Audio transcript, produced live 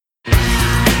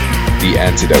The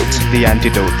antidote. The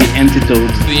antidote. The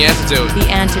antidote. The antidote. The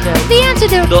antidote. The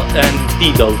antidote. The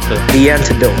antidote. The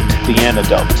antidote. The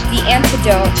antidote. The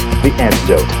antidote. The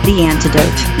antidote. The antidote.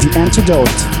 The antidote.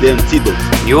 The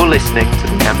antidote. You're listening to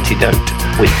The Antidote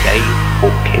with Dave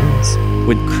Hawkins.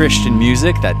 With Christian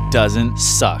music that doesn't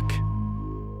suck.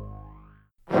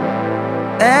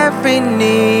 Every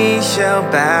knee shall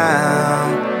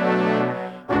bow,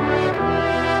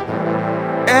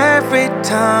 every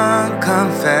tongue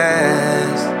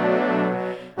confess,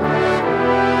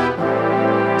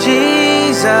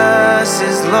 Jesus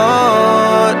is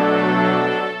Lord,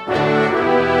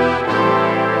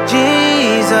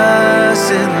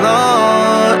 Jesus is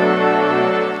Lord.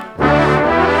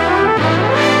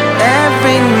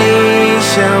 Every knee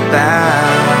shall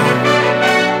bow,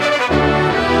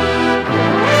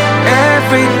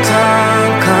 every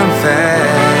tongue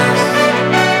confess,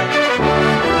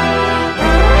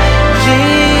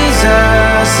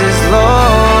 Jesus is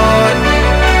Lord,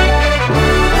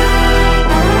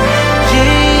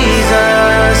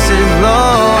 Jesus is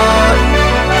Lord.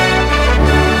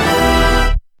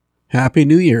 Happy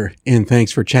New Year, and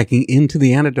thanks for checking into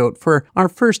The Antidote for our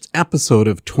first episode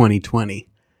of 2020.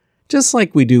 Just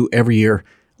like we do every year,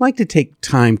 I like to take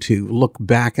time to look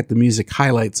back at the music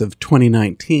highlights of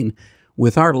 2019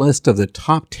 with our list of the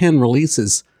top 10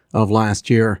 releases of last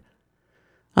year.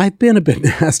 I've been a bit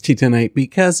nasty tonight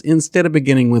because instead of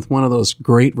beginning with one of those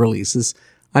great releases,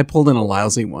 I pulled in a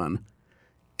lousy one.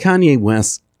 Kanye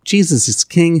West's Jesus is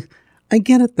King. I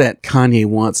get it that Kanye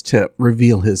wants to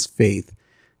reveal his faith,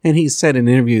 and he's said in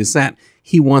interviews that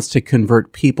he wants to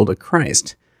convert people to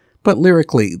Christ. But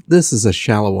lyrically, this is a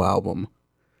shallow album.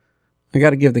 I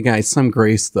gotta give the guy some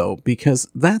grace though, because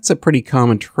that's a pretty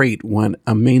common trait when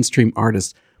a mainstream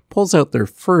artist pulls out their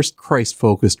first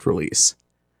Christ-focused release.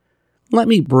 Let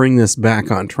me bring this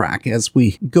back on track as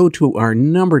we go to our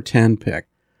number 10 pick.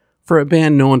 For a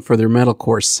band known for their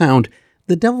metalcore sound,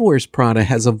 The Devil Wears Prada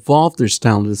has evolved their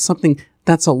style into something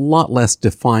that's a lot less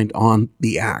defined on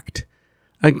The Act.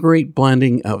 A great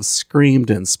blending of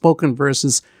screamed and spoken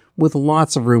verses with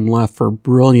lots of room left for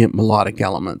brilliant melodic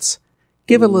elements.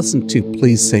 Give a listen to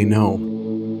Please Say No.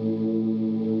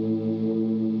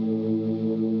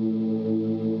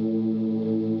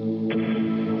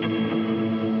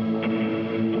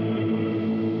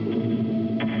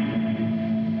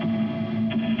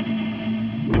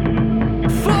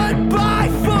 Foot by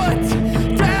foot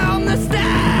down the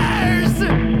stairs,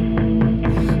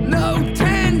 no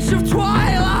tinge of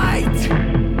twilight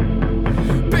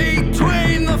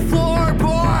between the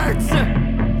floorboards.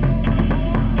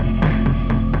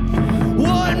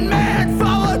 One man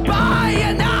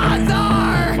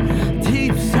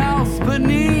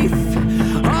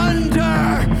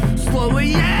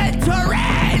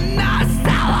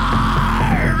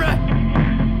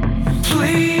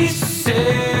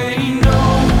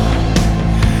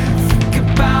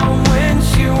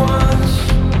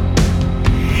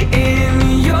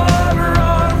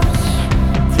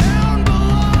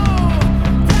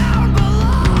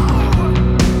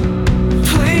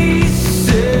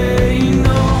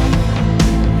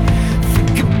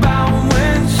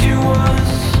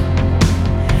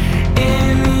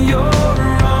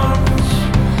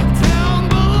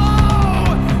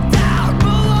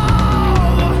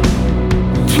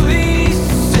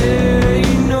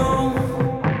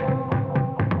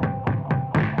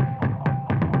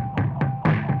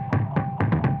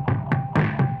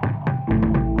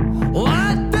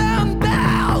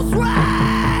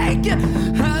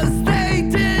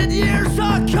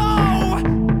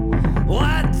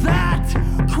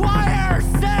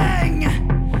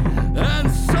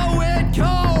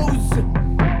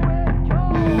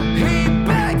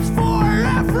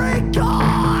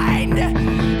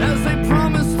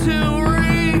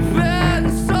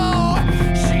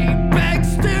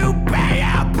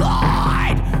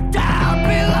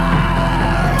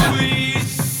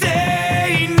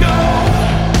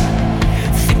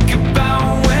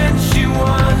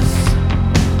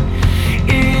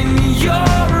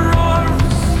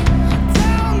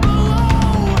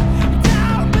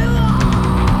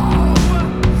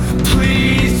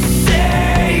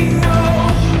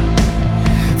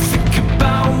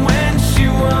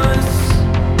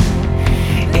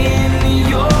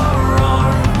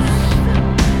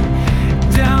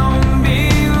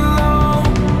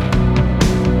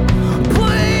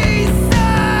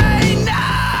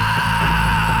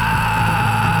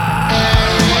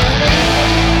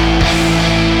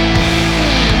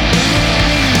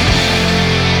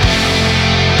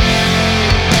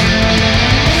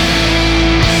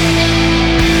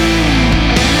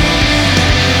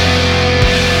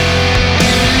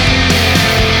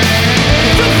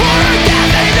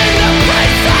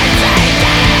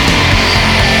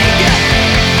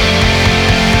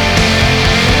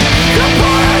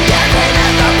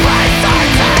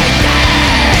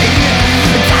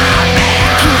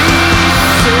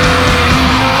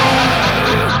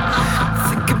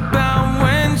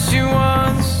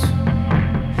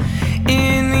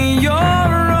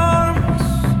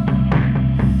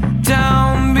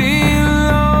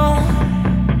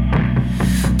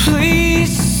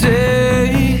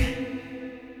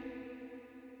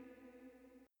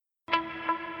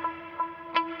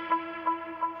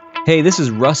Hey, this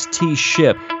is Russ T.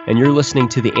 Shipp, and you're listening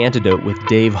to The Antidote with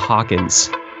Dave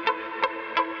Hawkins.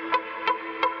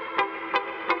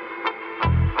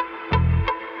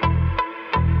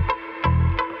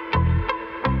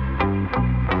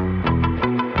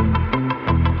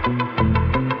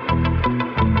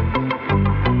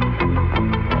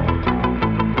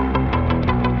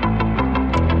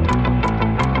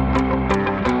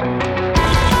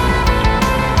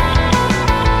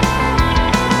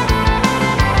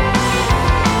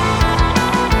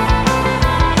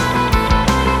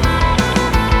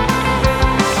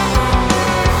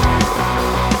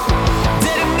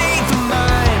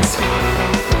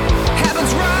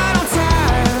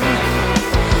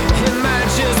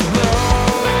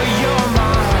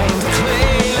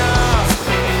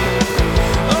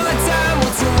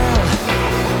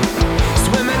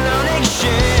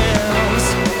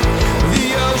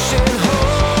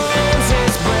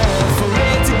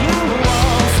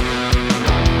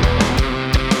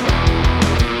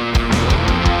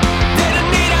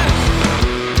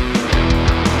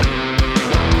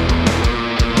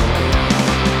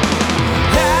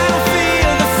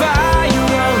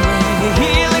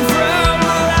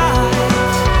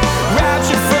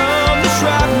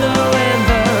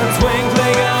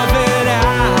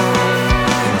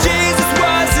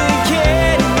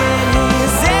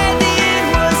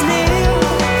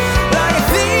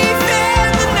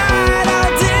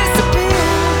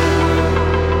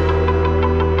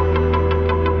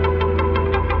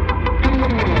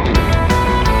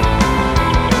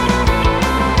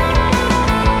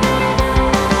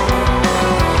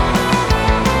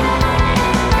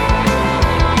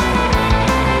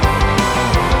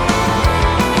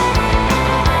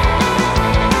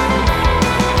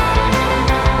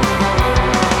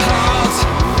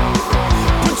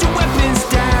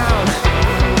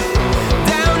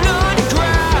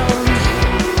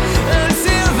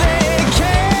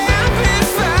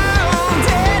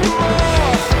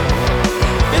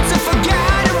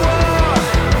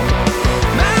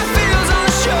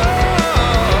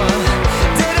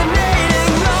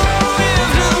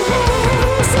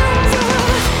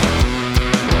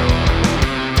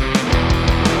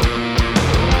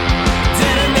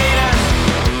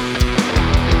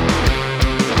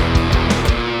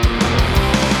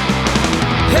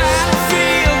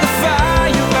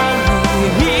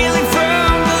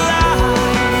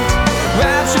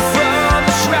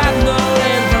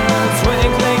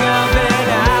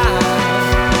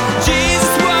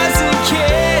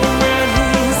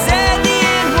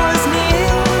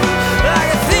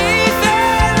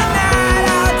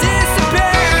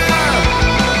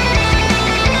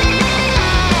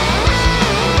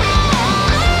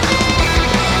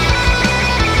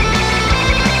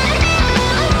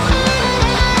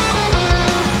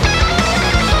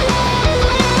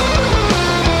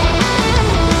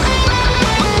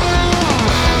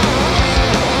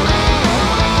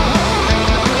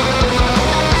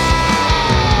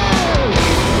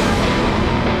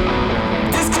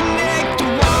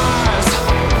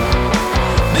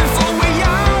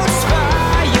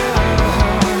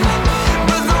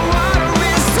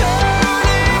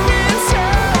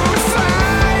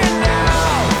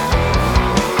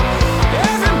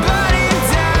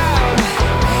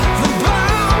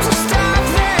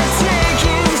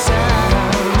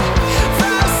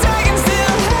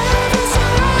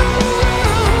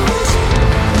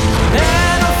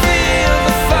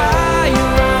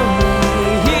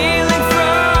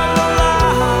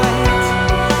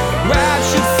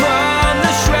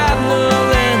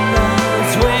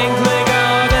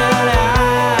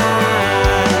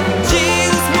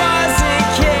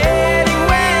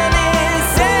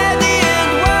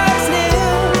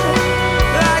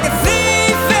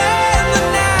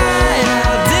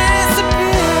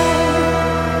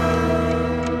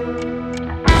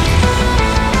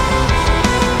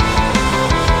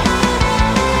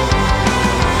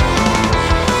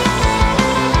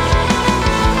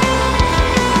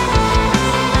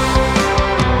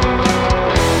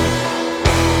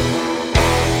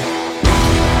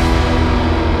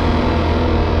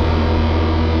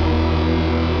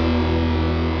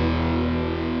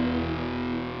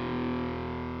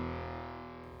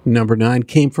 Number 9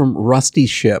 came from Rusty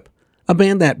Shipp, a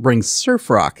band that brings surf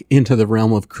rock into the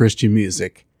realm of Christian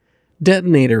music.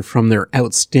 Detonator from their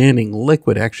outstanding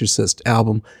Liquid Exorcist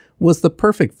album was the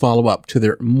perfect follow-up to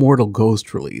their Mortal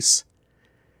Ghost release.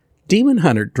 Demon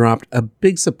Hunter dropped a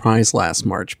big surprise last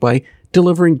March by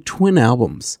delivering twin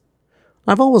albums.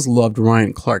 I've always loved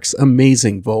Ryan Clark's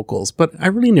amazing vocals, but I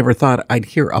really never thought I'd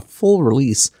hear a full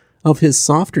release of his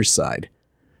softer side.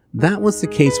 That was the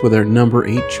case with our number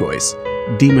 8 choice,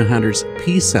 Demon Hunter's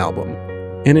Peace album,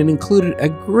 and it included a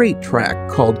great track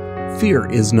called Fear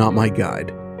Is Not My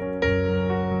Guide.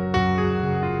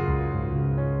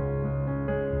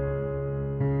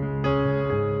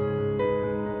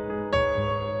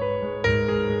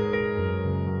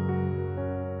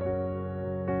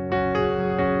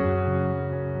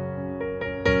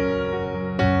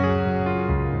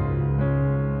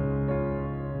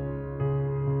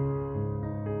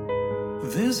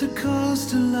 There's a cause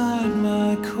to light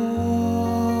my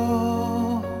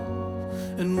call,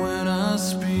 and when I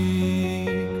speak,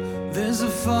 there's a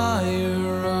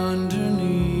fire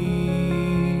underneath.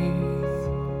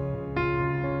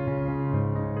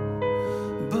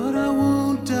 But I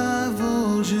won't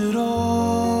divulge it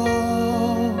all.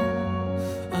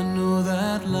 I know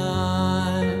that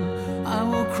line I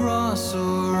will cross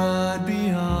or ride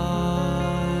behind.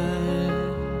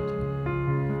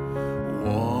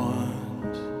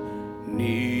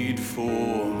 Need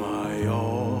for my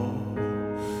all,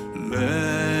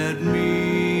 let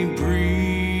me breathe.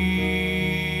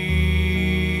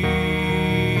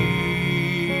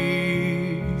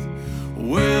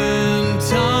 When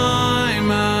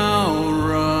time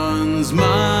outruns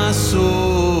my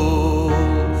soul,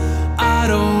 I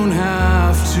don't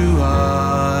have to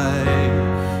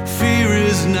hide. Fear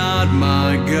is not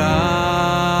my guide.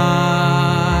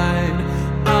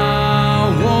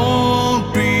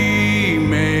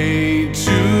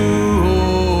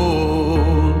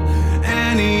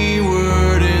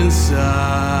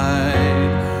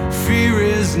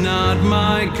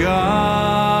 My guide,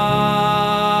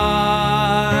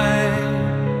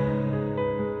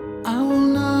 I will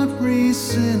not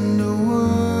rescind a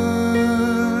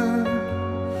word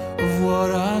of what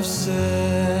I've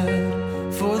said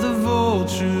for the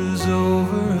vultures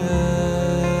overhead.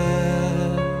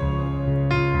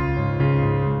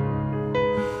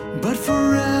 But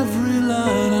for every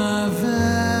line I've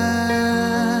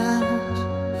end,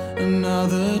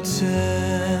 another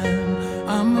 10.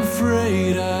 I'm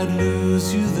afraid I'd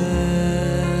lose you then.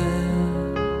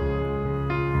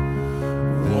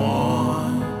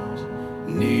 Want,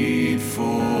 need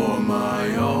for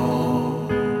my all,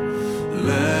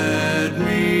 let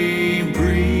me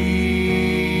breathe.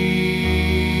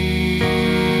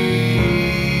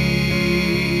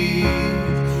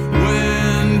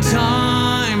 When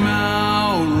time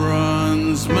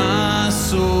outruns my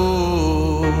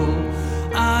soul,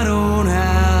 I don't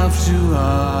have to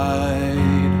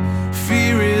hide.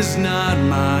 Fear is not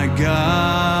my guide.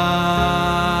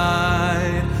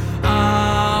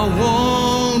 I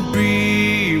won't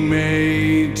be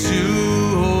made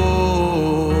to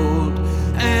hold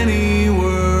any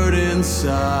word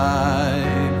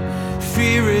inside.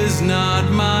 Fear is not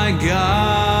my guide.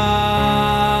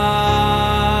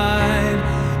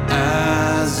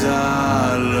 As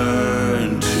I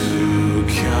learn to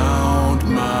count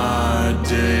my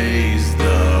days,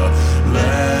 the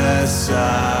less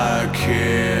I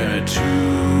care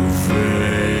to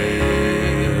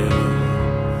fail.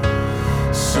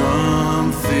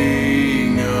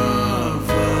 Something of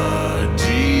a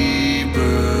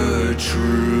deeper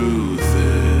truth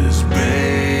is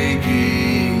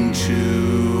begging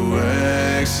to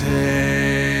exhale.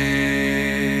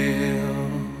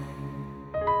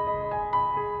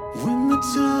 When the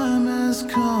time has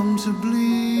come to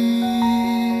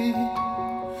bleed,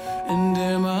 and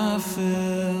am I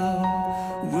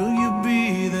filled? Will you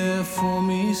be there for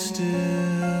me still?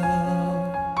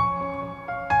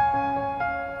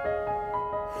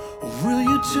 Will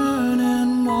you turn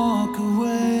and walk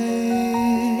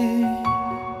away?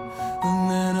 And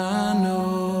then I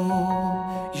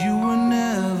know you were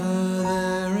never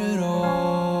there at all.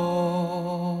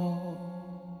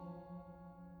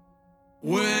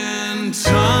 When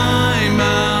time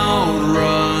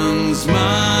outruns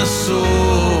my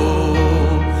soul,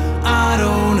 I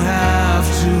don't have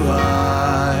to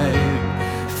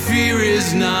hide. Fear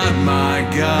is not my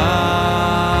guide.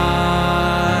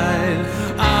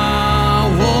 I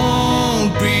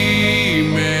won't be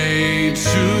made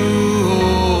to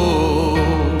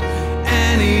hold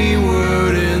any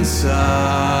word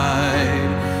inside.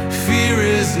 Fear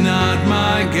is not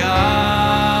my guide.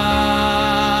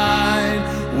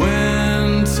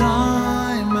 When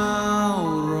time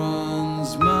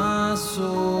outruns my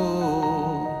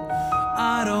soul,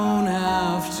 I don't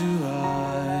have to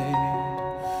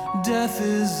hide. Death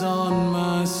is on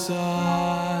my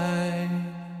side.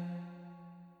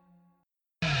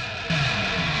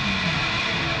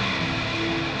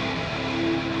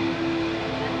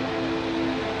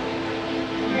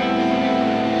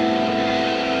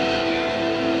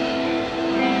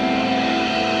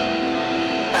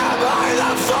 Am I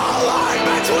the falling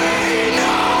between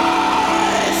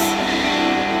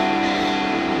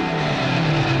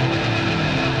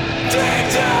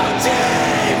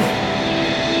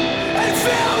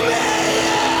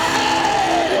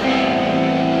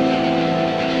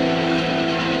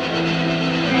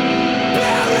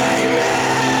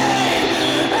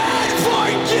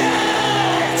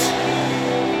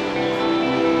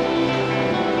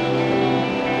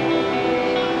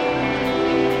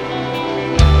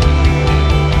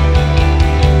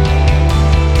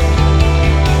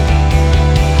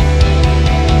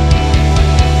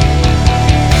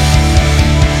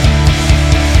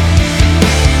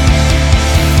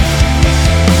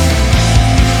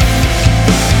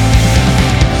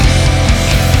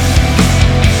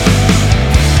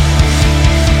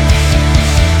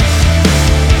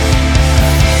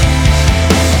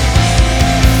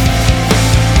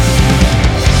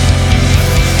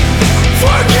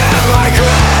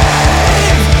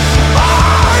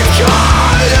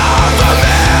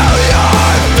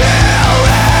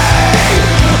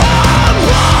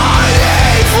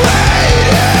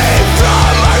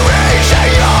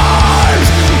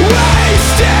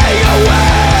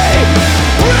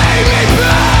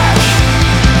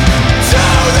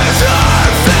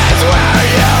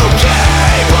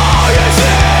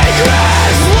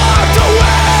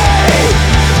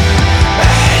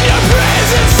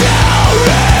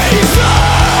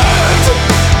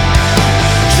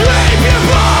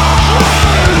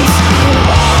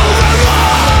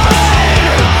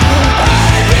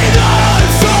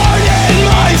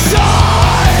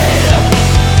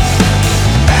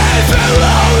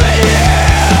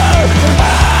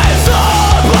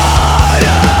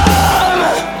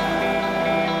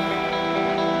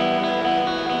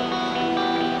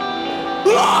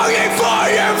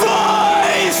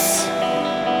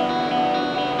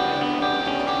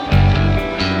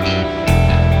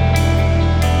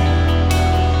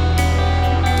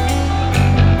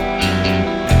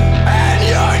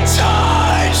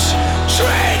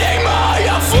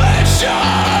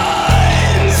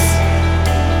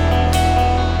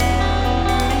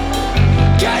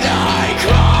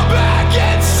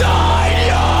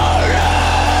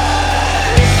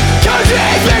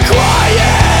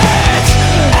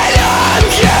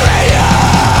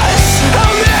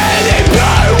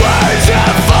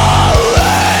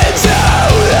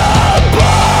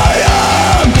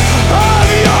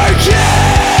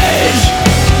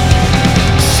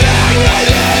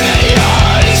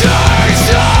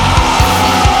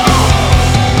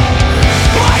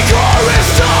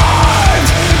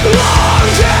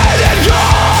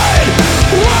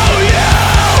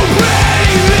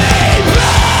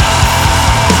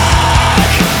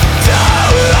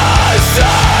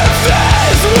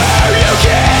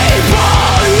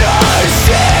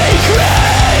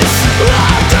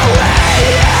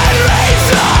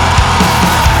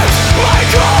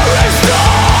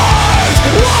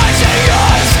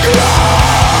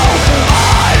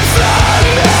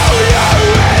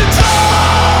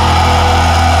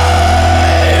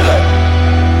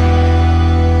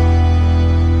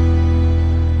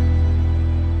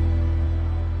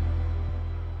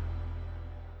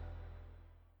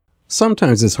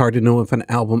Sometimes it's hard to know if an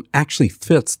album actually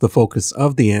fits the focus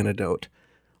of The Antidote.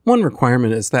 One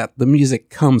requirement is that the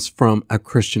music comes from a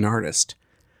Christian artist.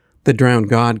 The Drowned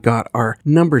God got our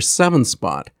number 7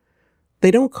 spot.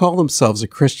 They don't call themselves a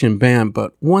Christian band,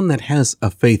 but one that has a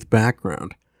faith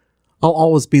background. I'll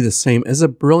Always Be the Same is a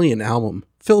brilliant album,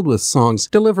 filled with songs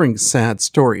delivering sad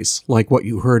stories like what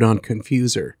you heard on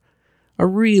Confuser. A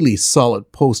really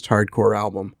solid post-hardcore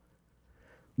album.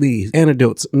 The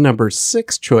Antidote's number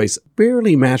 6 choice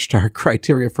barely matched our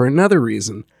criteria for another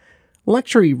reason.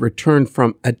 Luxury returned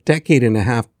from a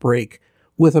decade-and-a-half break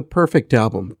with a perfect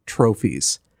album,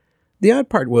 Trophies. The odd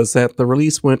part was that the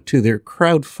release went to their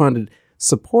crowd-funded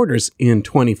supporters in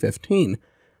 2015,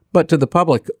 but to the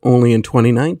public only in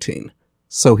 2019.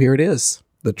 So here it is,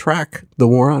 the track, The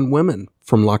War on Women,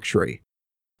 from Luxury.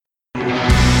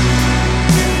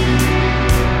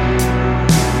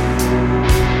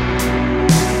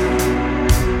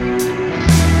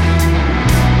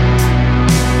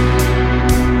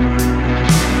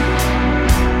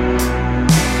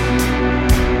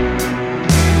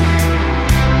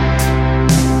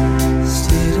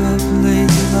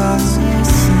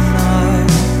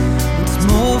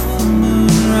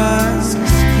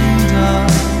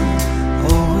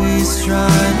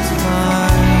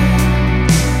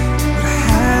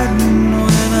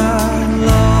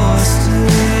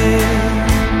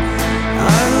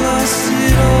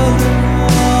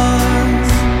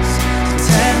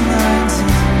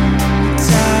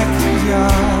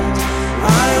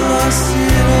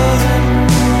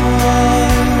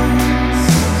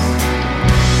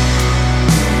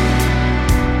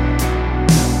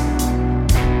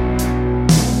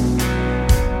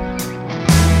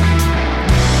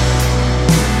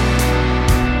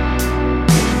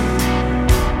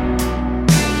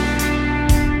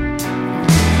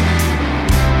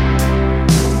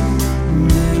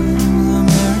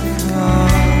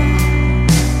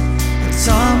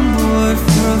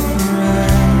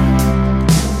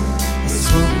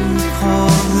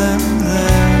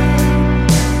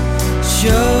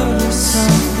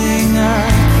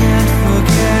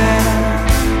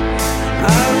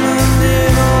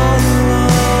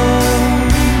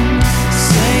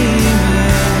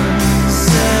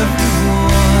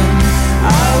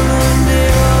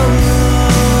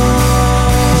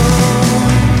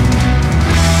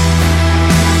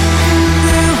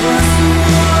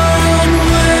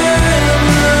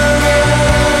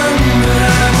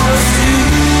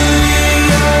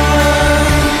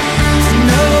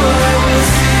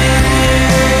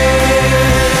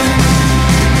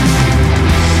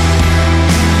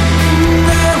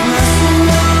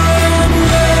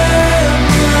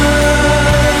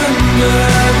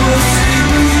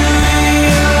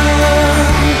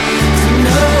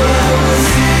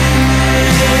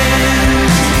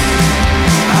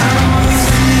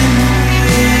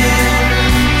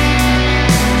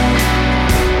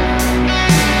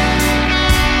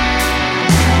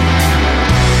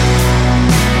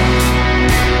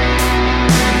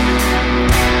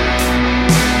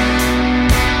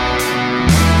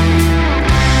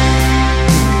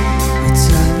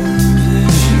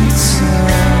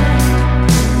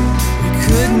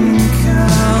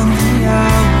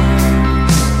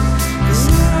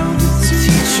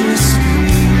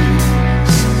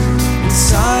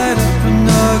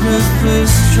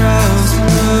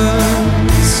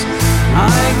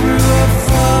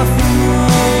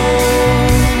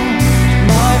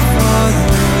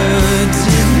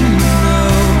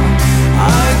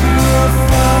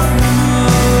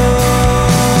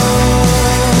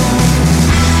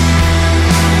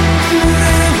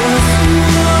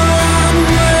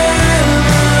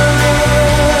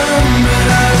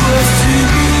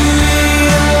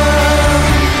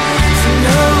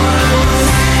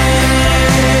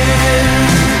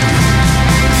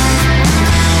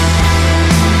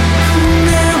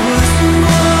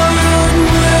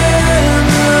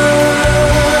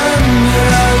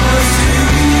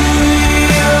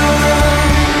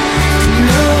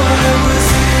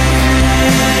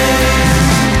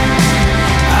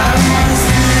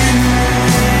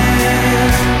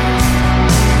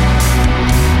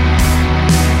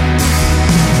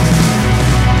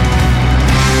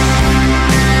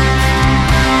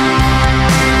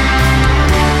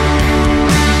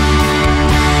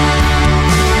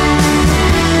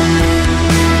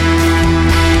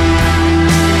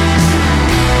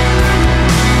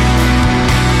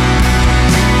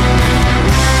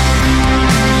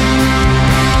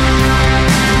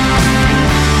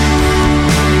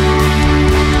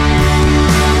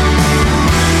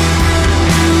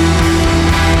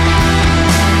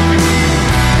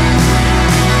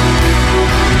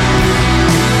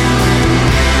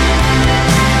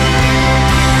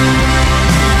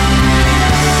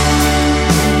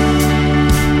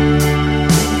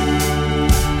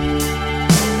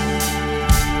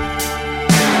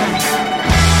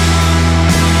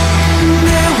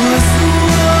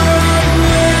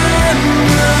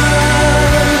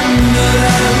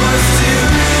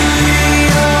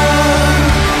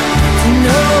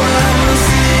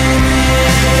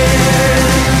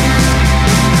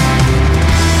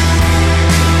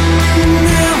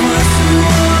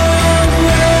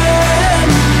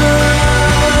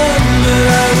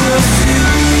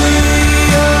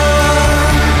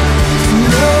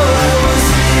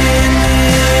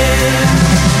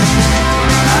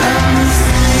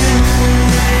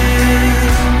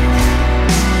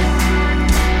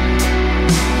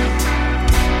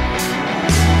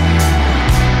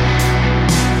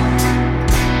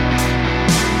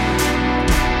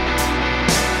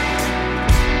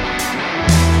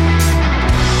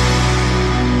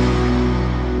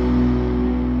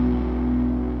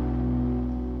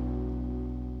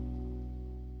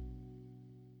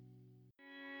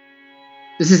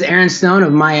 This is Aaron Stone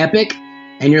of My Epic,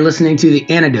 and you're listening to The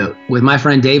Antidote with my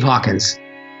friend Dave Hawkins.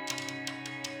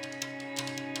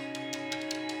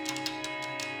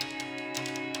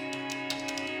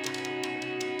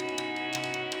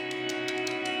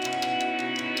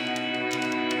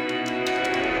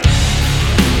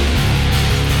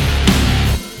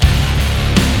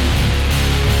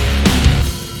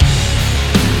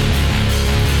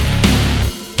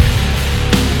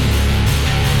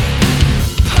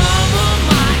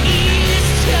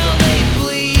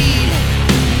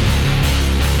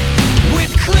 With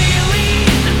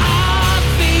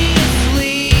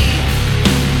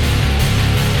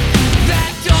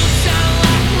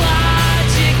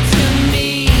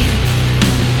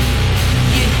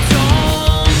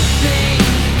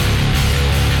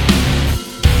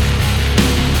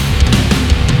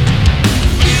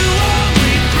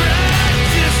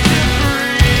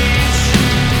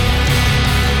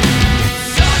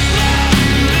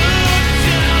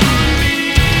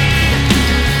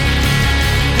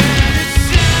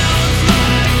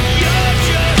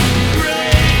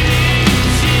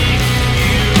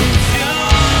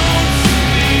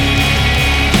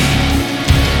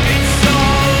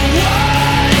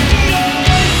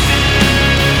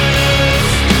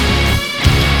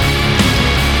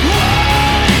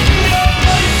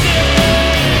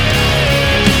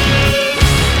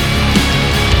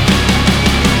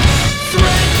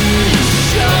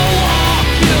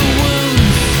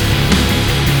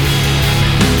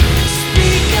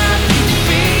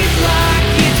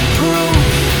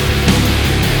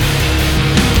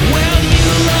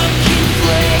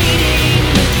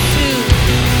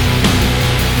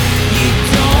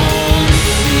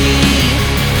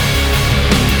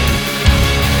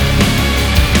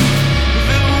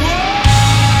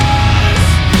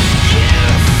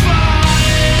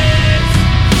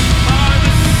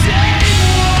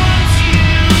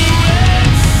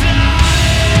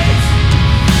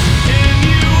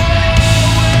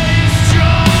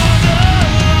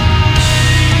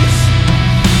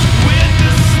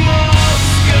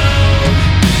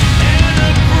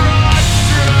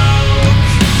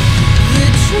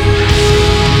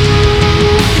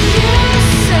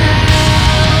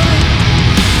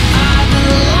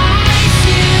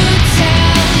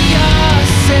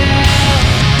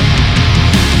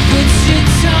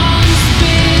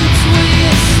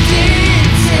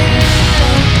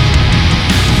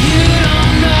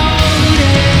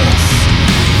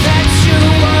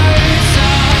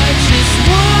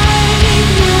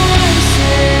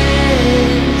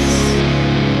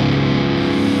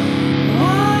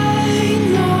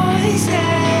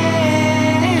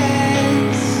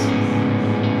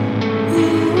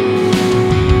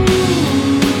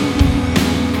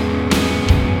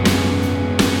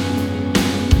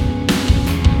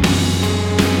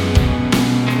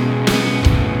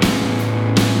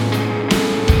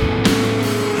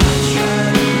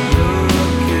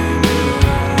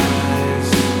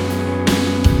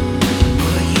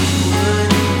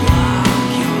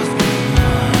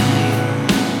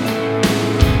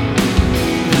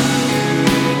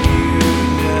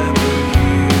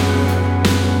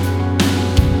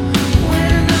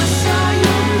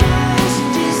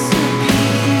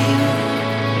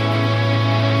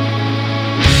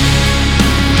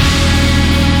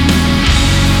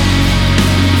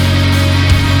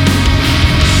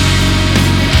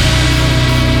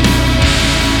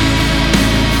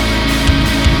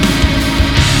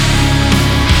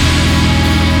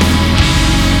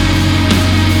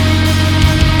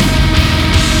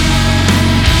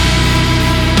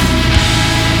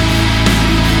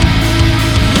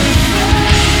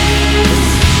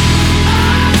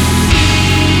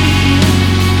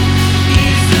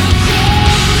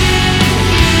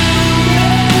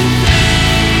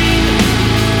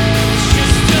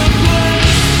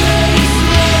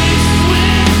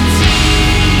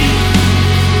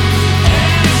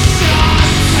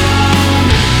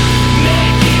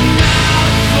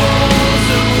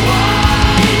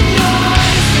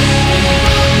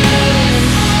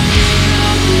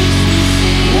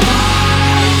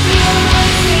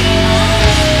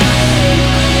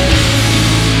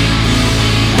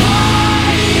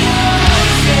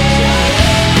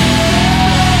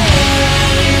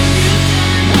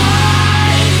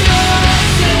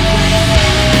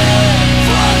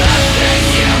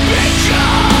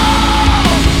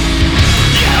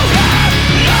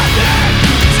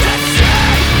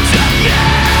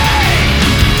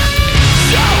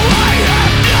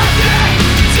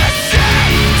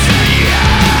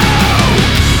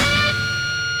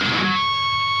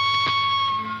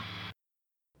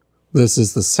This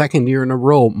is the second year in a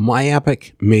row My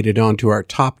Epic made it onto our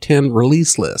top 10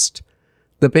 release list.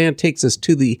 The band takes us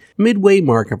to the midway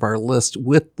mark of our list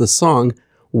with the song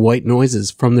White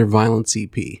Noises from their Violence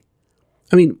EP.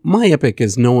 I mean, My Epic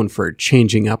is known for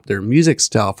changing up their music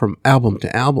style from album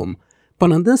to album,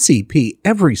 but on this EP,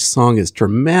 every song is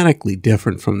dramatically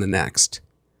different from the next.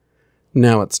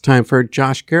 Now it's time for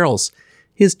Josh Garrels.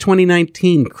 His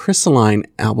 2019 Chrysaline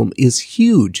album is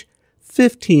huge,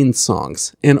 15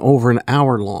 songs and over an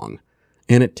hour long,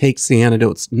 and it takes The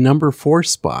Antidote's number 4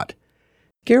 spot.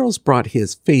 Garrels brought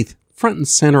his faith front and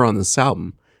center on this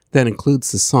album that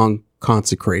includes the song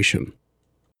Consecration.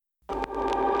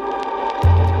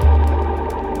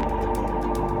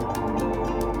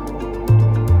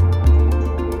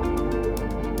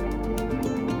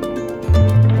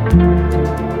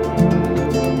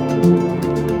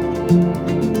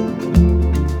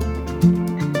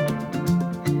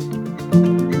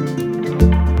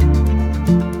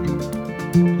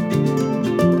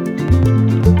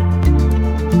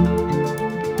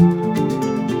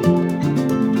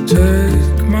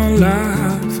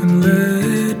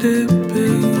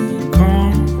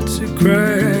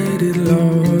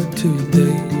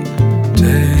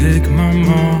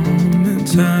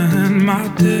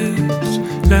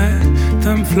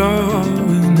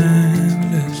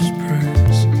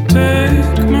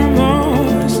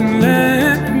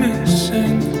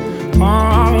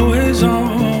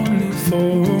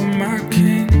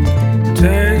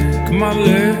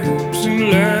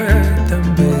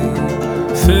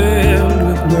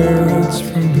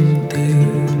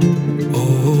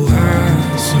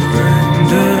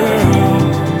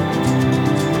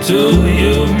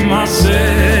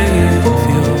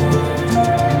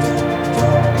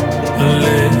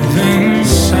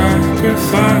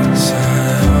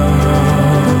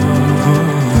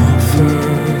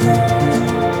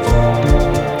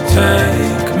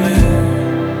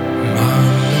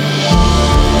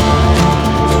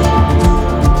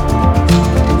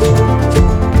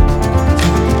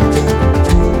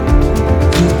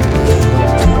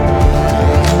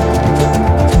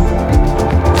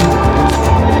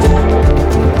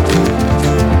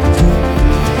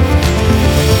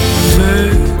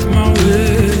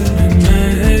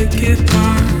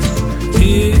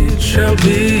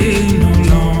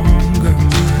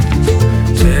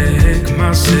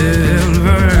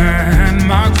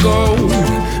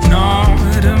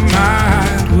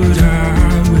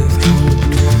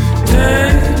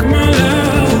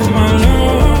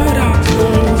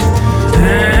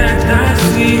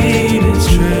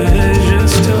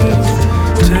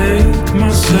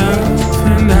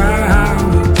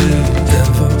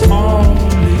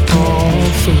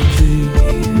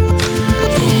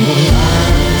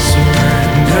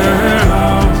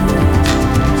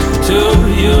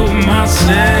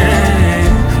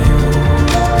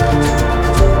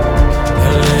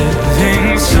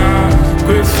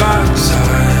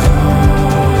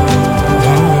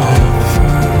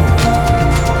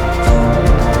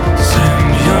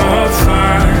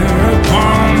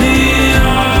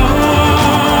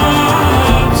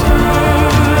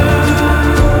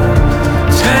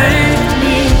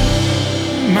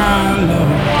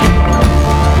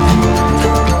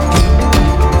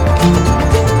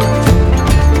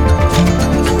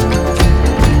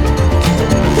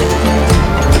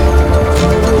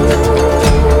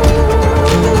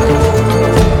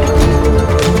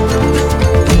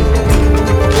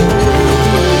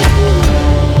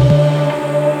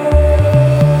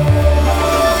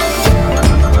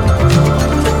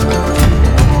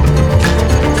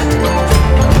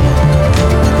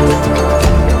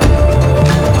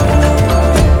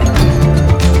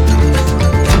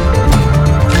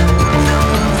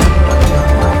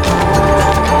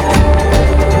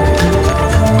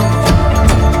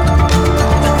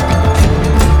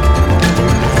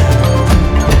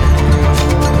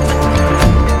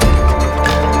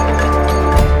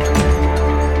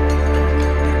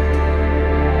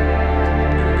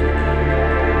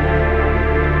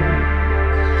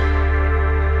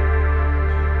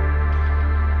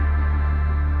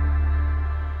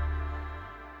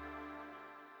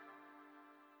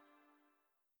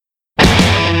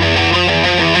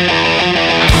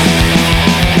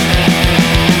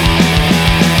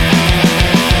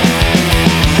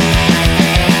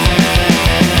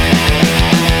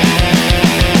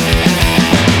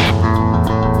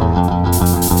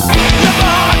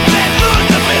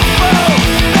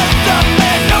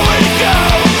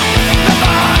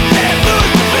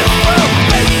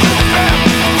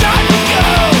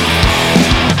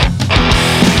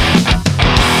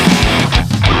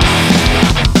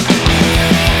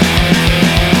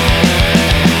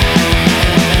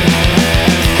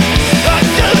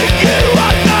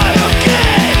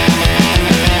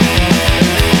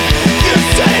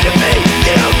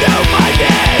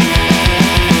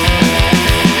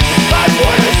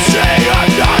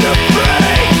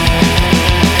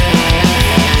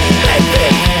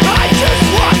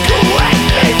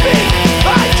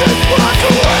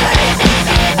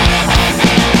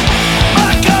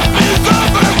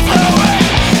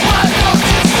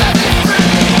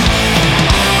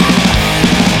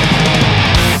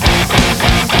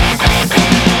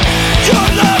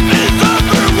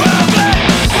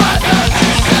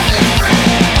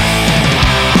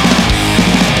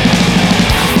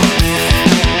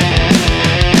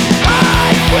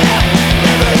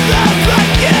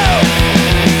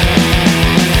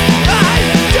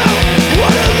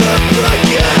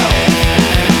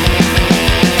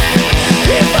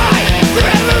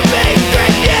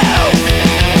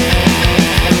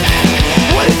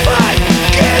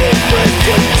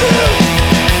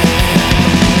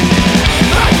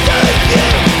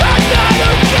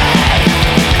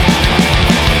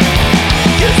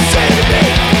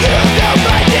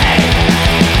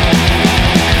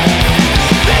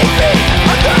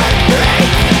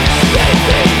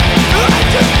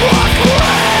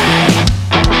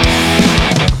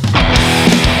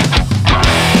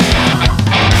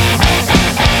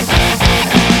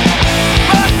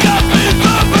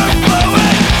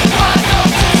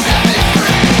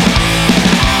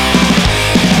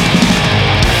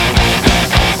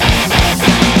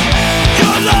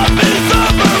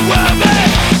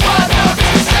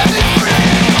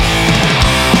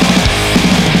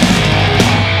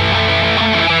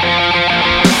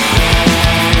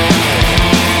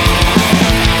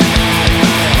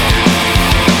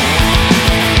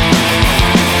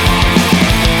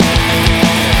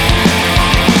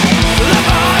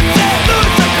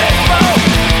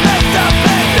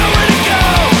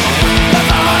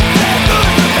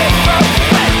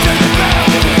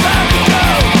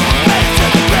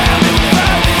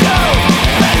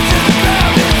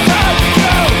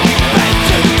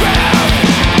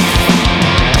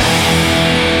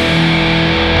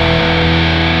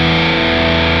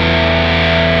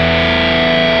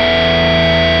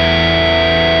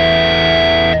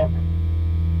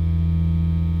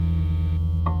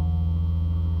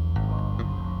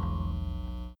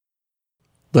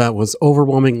 That was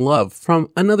Overwhelming Love from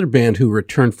another band who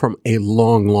returned from a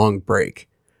long break.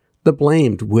 The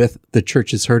Blamed with The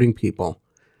Church is Hurting People.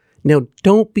 Now,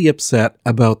 don't be upset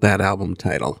about that album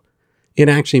title. It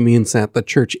actually means that the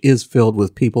church is filled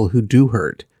with people who do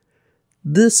hurt.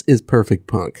 This is Perfect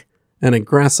Punk, an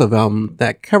aggressive album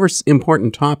that covers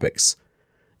important topics.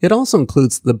 It also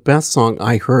includes the best song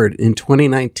I heard in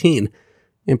 2019,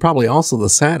 and probably also the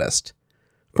saddest.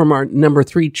 From our number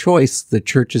 3 choice, The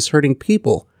Church is Hurting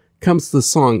People, comes the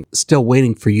song Still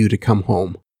Waiting for You to Come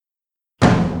Home.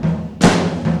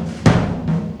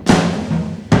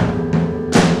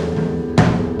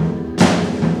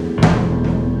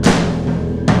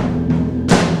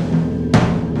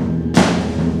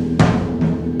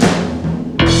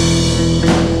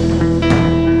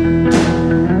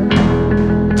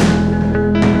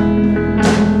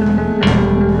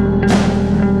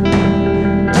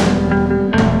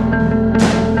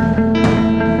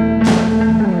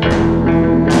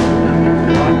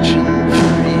 Watching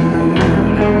through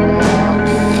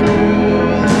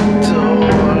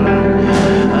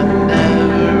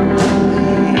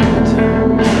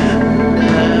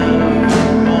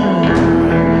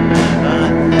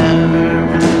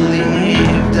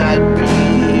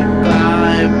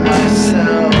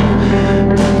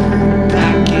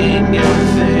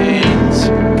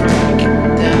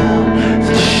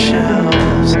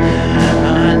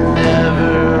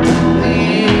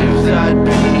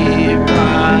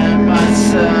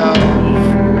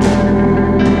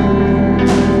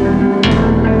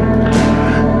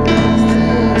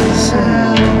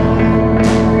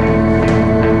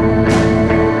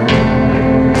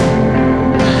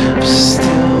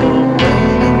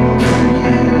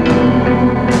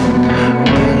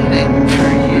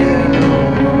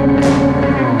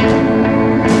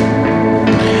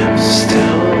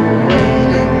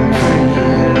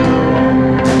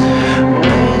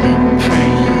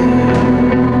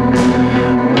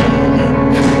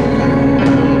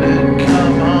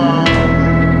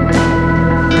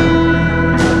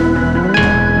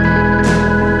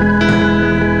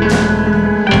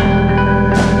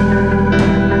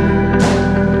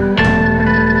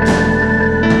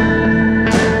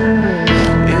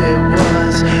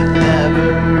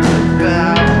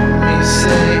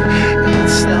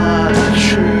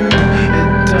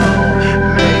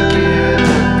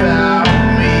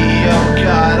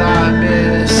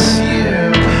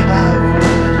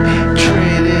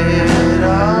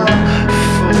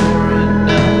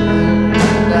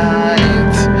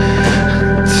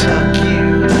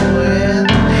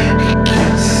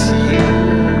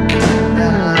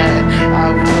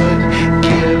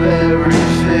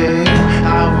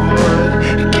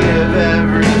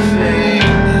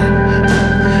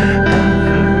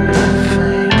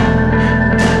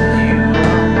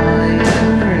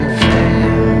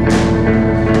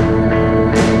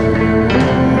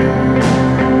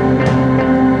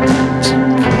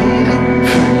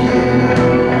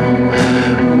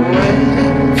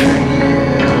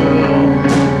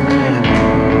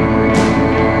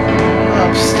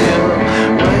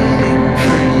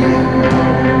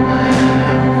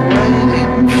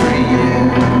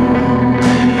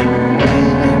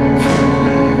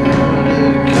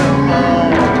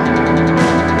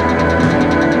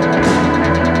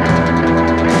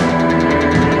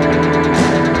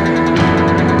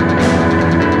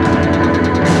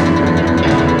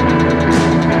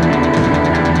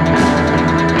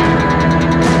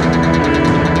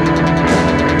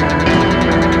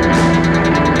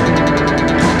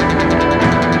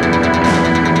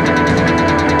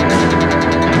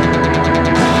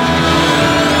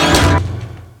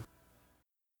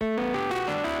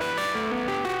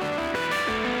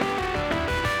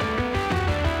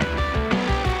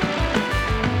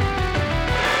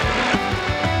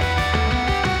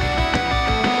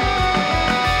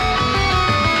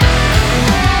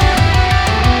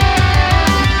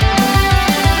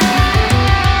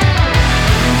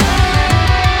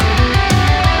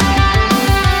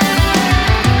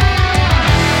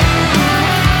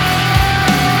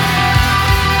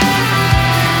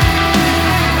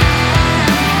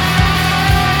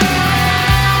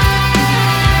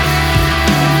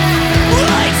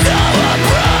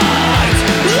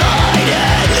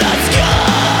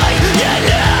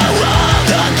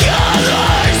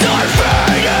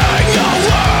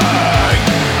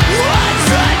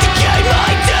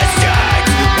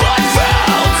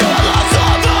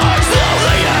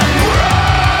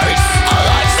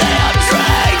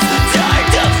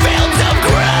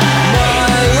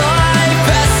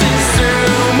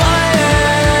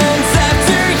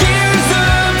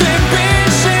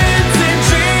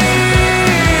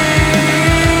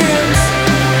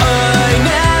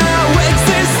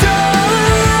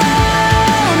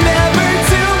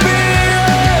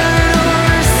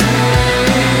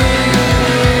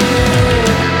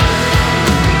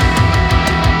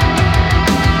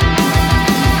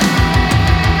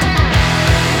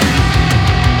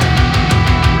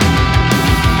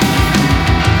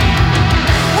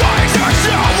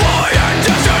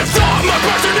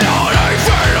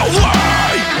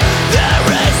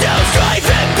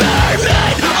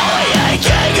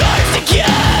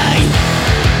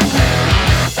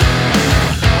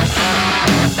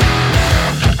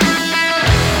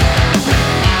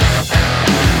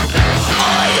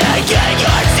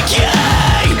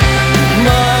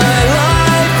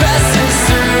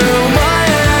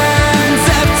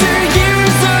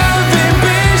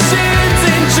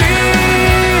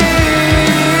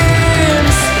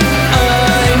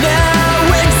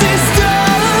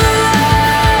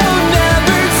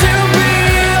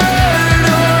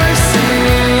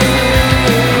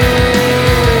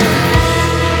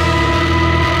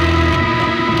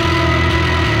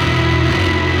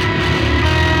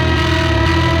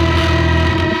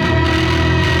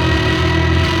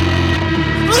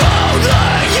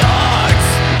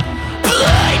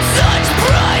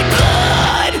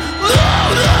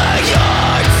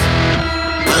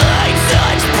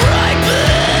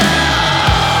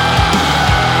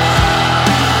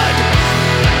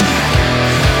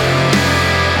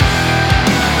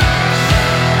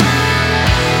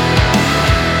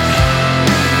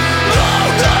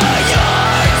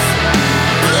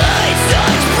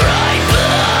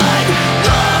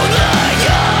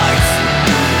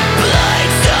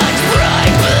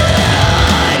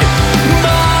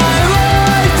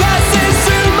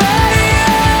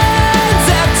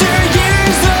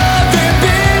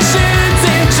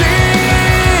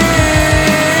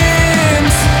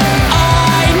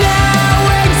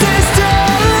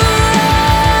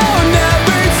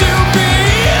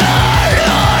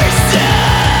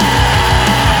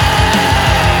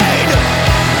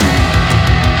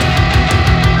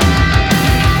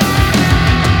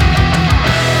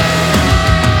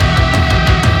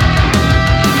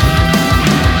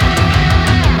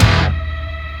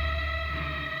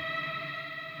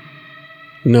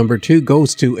Number 2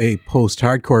 goes to a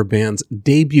post-hardcore band's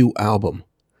debut album.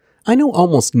 I know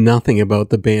almost nothing about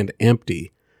the band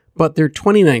Empty, but their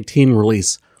 2019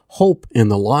 release, Hope and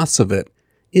the Loss of It,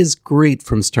 is great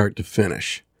from start to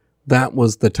finish. That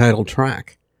was the title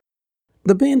track.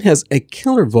 The band has a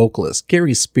killer vocalist,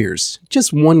 Gary Spears,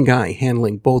 just one guy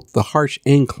handling both the harsh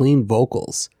and clean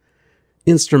vocals.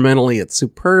 Instrumentally, it's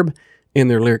superb,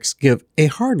 and their lyrics give a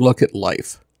hard look at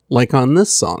life, like on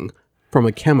this song, From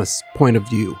a Chemist's Point of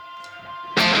View.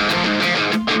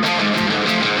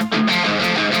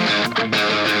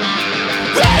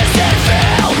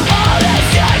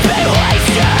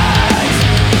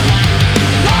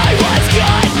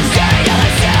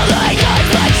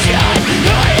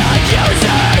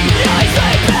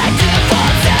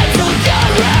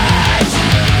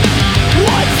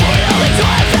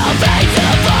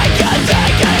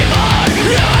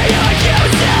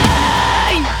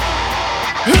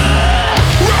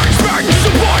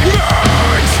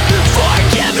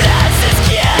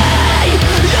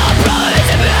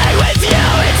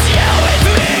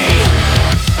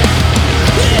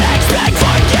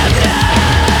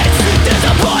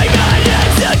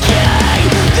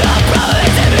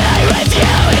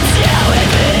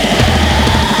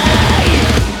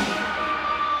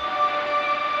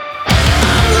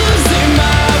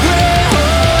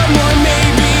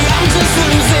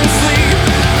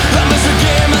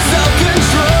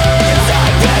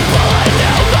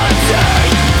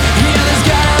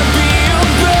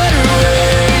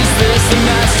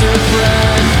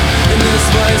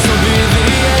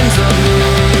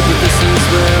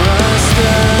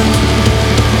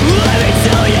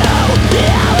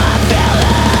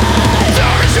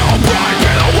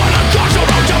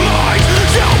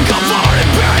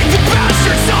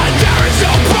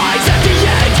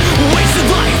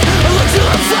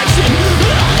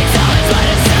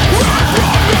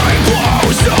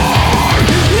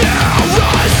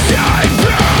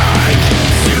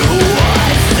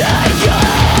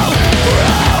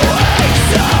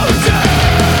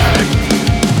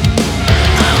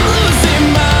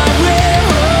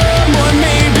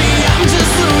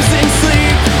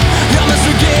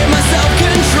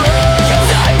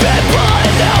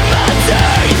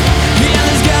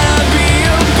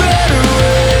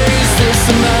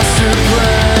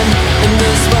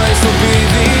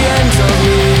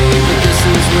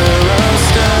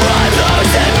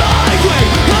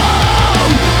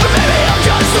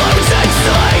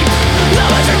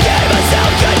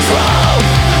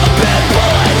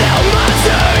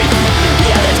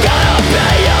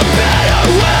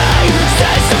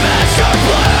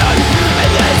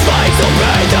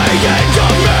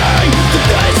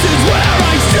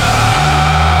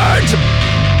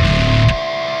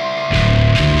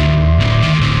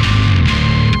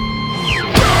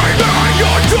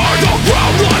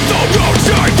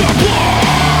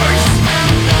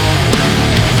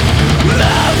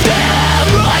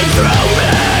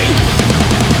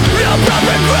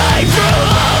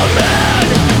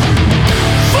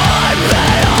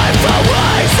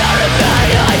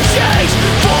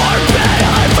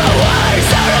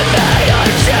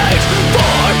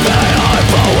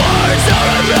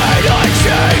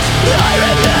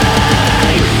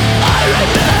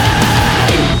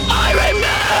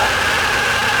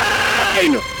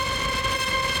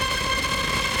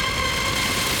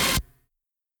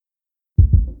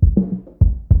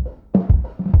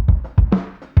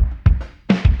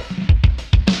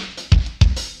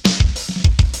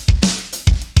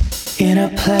 In a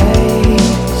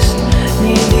place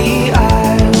near the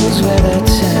isles where the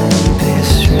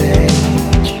tempests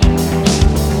rage,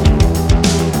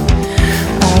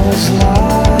 I was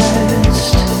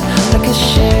lost like a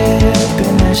ship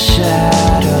in the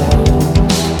shadows,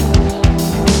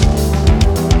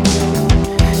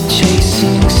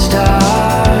 chasing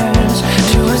stars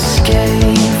to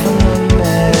escape from the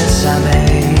mess I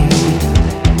made.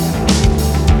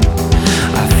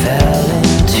 I fell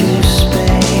into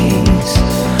space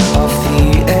off the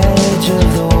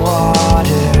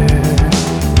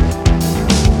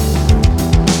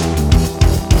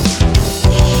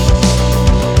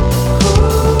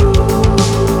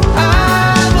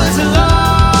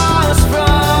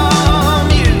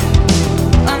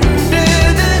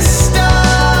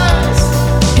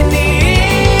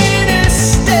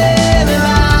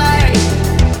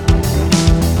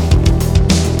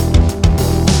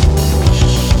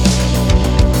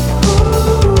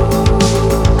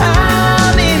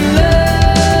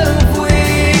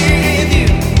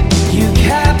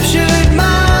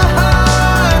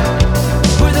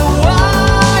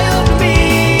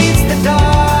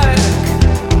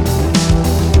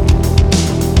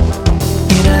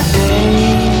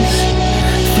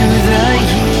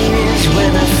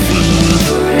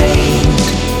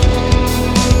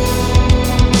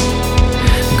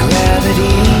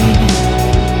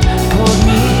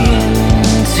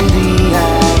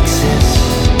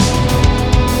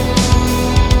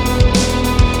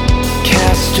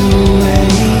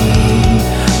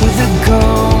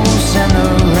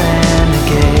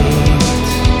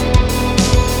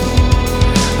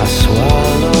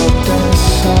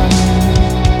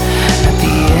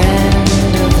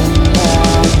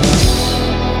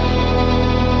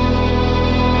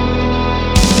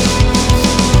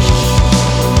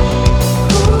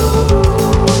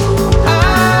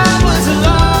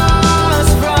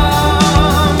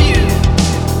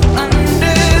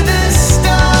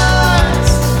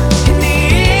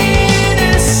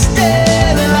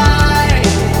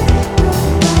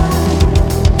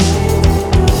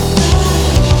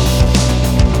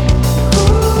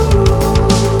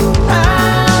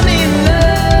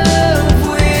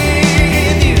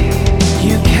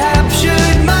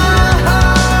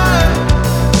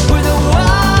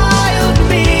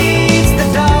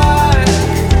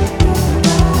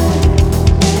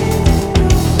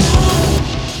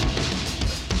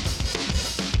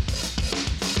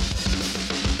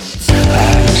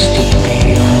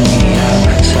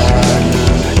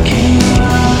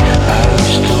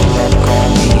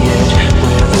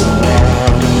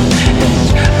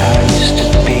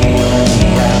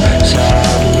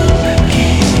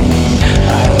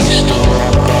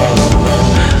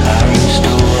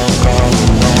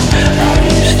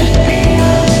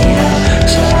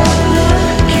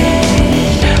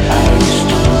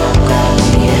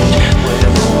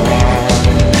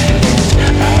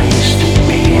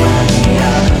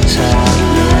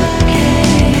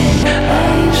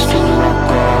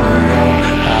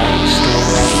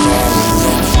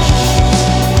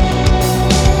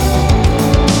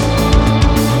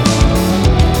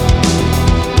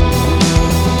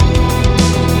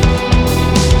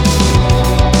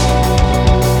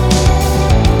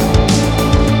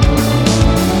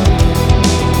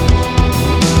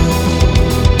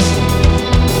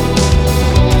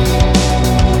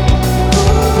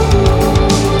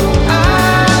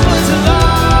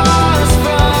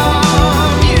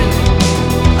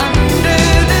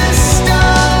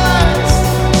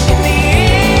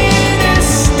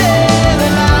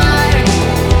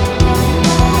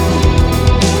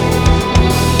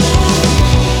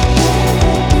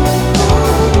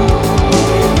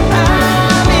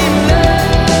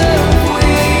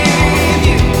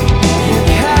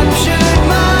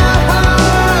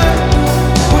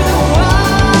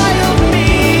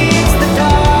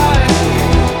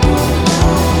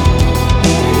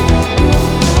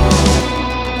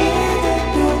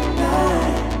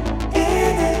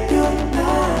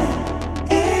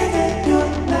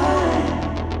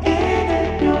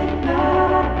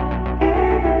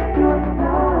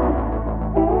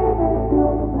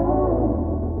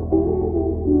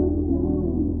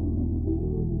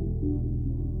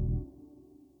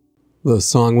The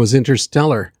song was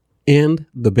Interstellar, and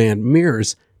the band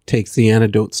Mirrors takes The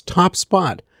Antidote's top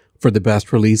spot for the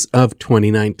best release of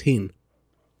 2019.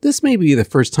 This may be the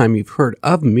first time you've heard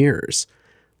of Mirrors.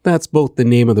 That's both the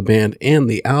name of the band and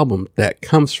the album that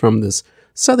comes from this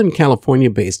Southern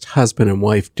California-based husband and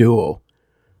wife duo.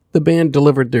 The band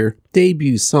delivered their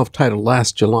debut self-titled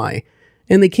last July,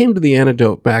 and they came to The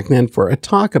Antidote back then for a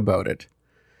talk about it.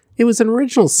 It was an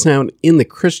original sound in the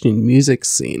Christian music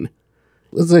scene.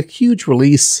 It was a huge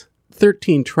release,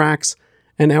 13 tracks,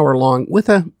 an hour long, with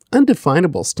an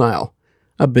undefinable style.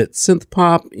 A bit synth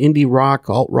pop, indie rock,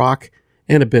 alt rock,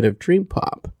 and a bit of dream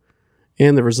pop.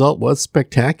 And the result was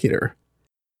spectacular.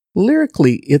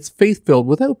 Lyrically, it's faith-filled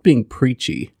without being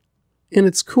preachy. And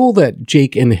it's cool that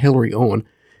Jake and Hillary Owen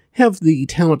have the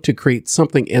talent to create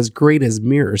something as great as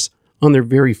Mirrors on their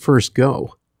very first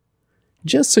go.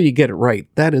 Just so you get it right,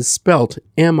 that is spelt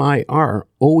Mirous.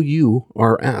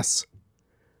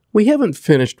 We haven't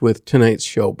finished with tonight's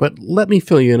show, but let me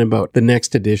fill you in about the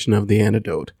next edition of The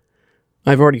Antidote.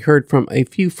 I've already heard from a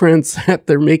few friends that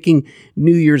they're making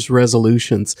New Year's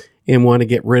resolutions and want to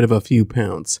get rid of a few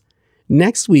pounds.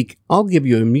 Next week, I'll give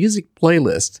you a music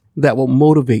playlist that will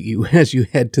motivate you as you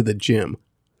head to the gym.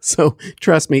 So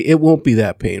trust me, it won't be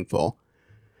that painful.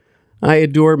 I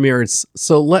adore Mirrors,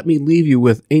 so let me leave you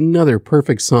with another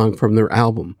perfect song from their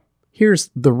album. Here's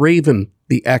The Raven,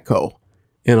 The Echo,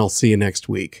 and I'll see you next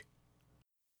week.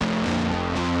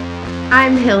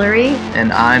 I'm Hillary.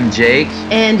 And I'm Jake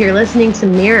And you're listening to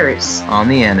Mirrors on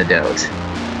The Antidote.